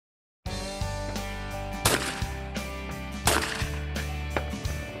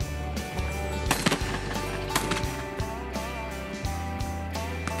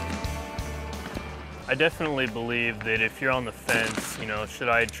I definitely believe that if you're on the fence, you know, should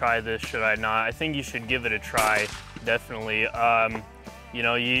I try this, should I not? I think you should give it a try, definitely. You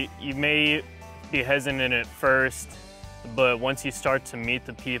know, you may be hesitant at first, but once you start to meet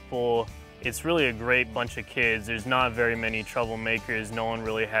the people, it's really a great bunch of kids. There's not very many troublemakers. No one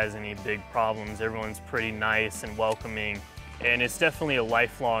really has any big problems. Everyone's pretty nice and welcoming, and it's definitely a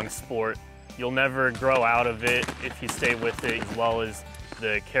lifelong sport. You'll never grow out of it if you stay with it, as well as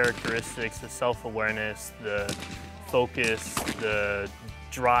the characteristics, the self-awareness, the focus, the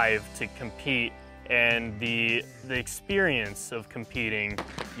drive to compete, and the experience of competing.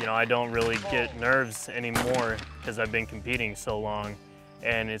 You know, I don't really get nerves anymore because I've been competing so long,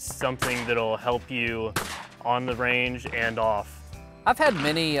 and it's something that'll help you on the range and off. I've had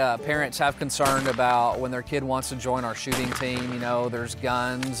many parents have concern about when their kid wants to join our shooting team. You know, there's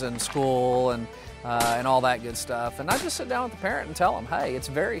guns and school and all that good stuff. And I just sit down with the parent and tell them, hey, it's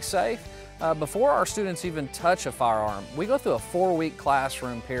very safe. Before our students even touch a firearm, we go through a 4-week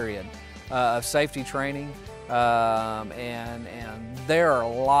classroom period of safety training. And there are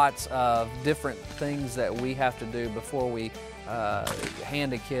lots of different things that we have to do before we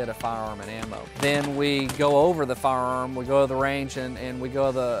hand a kid a firearm and ammo. Then we go over the firearm, we go to the range and we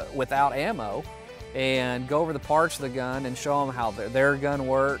go without ammo and go over the parts of the gun and show them how their gun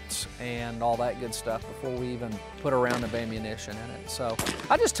works and all that good stuff before we even put a round of ammunition in it. So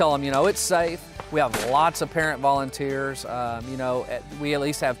I just tell them, you know, it's safe. We have lots of parent volunteers. You know, we at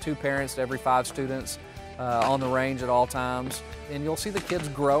least have 2 parents to every 5 students on the range at all times, and you'll see the kids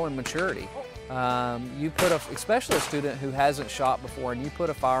grow in maturity. You put especially a student who hasn't shot before, and you put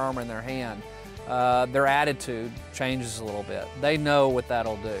a firearm in their hand, their attitude changes a little bit. They know what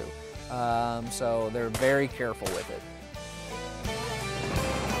that'll do. So they're very careful with it.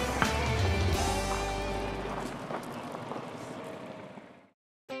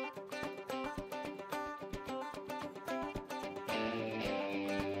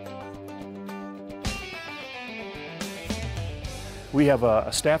 We have a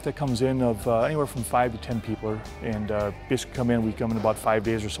staff that comes in of anywhere from 5 to 10 people, and basically we come in about 5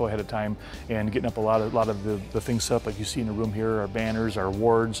 days or so ahead of time, and getting up a lot of the things set up like you see in the room here, our banners, our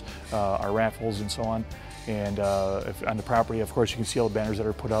awards, our raffles, and so on. And on the property, of course, you can see all the banners that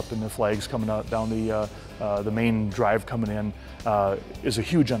are put up and the flags coming out down the main drive coming in is a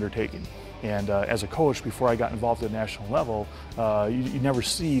huge undertaking. And as a coach, before I got involved at the national level, you never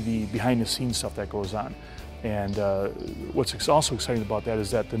see the behind-the-scenes stuff that goes on. And what's also exciting about that is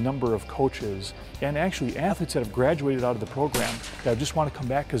that the number of coaches and actually athletes that have graduated out of the program that just want to come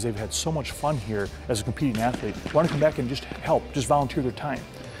back because they've had so much fun here as a competing athlete, want to come back and just help, just volunteer their time.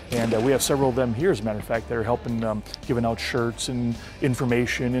 And we have several of them here, as a matter of fact, that are helping giving out shirts and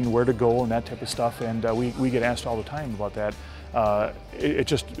information and where to go and that type of stuff. And we get asked all the time about that.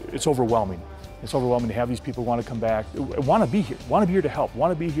 It's overwhelming. It's overwhelming to have these people want to come back, want to be here to help,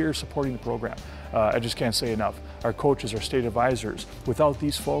 want to be here supporting the program. I just can't say enough. Our coaches, our state advisors, without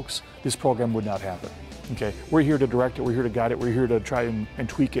these folks, this program would not happen. Okay, we're here to direct it, we're here to guide it, we're here to try and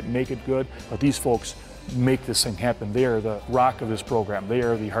tweak it and make it good, but these folks make this thing happen. They are the rock of this program. They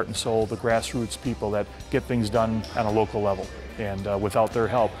are the heart and soul, the grassroots people that get things done on a local level. And without their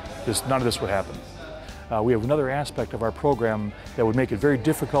help, none of this would happen. We have another aspect of our program that would make it very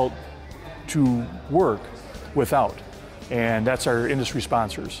difficult to work without, and that's our industry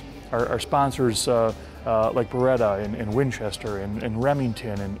sponsors. Our sponsors like Beretta and Winchester and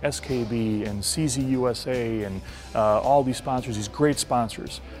Remington and SKB and CZ USA and all these sponsors, these great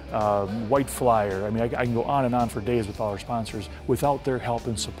sponsors, White Flyer. I mean, I can go on and on for days with all our sponsors. Without their help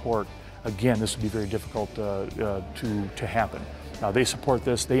and support, again, this would be very difficult to happen. Now, they support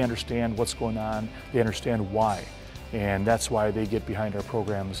this, they understand what's going on, they understand why. And that's why they get behind our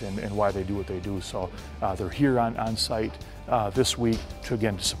programs and why they do what they do. So they're here on site this week to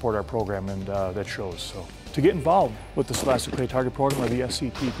support our program, and that shows. So to get involved with the Scholastic Clay Target Program or the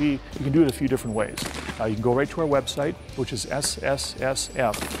SCTP, you can do it a few different ways. You can go right to our website, which is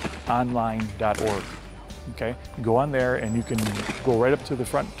sssfonline.org. Okay, you go on there and you can go right up to the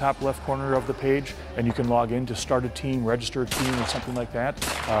front top left corner of the page and you can log in to start a team, register a team or something like that.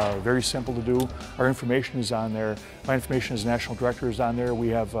 Very simple to do. Our information is on there. My information as National Director is on there. We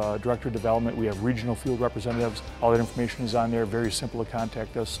have Director of Development, we have Regional Field Representatives. All that information is on there. Very simple to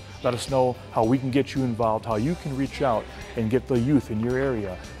contact us. Let us know how we can get you involved, how you can reach out and get the youth in your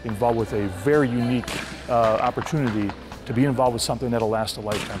area involved with a very unique opportunity to be involved with something that'll last a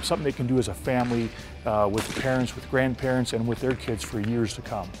lifetime, something they can do as a family, with parents, with grandparents, and with their kids for years to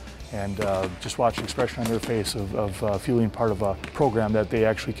come. And just watch the expression on their face of feeling part of a program that they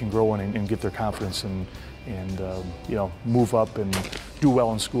actually can grow in and get their confidence and you know, move up and do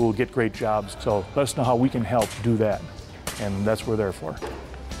well in school, get great jobs. So let us know how we can help do that, and that's what we're there for.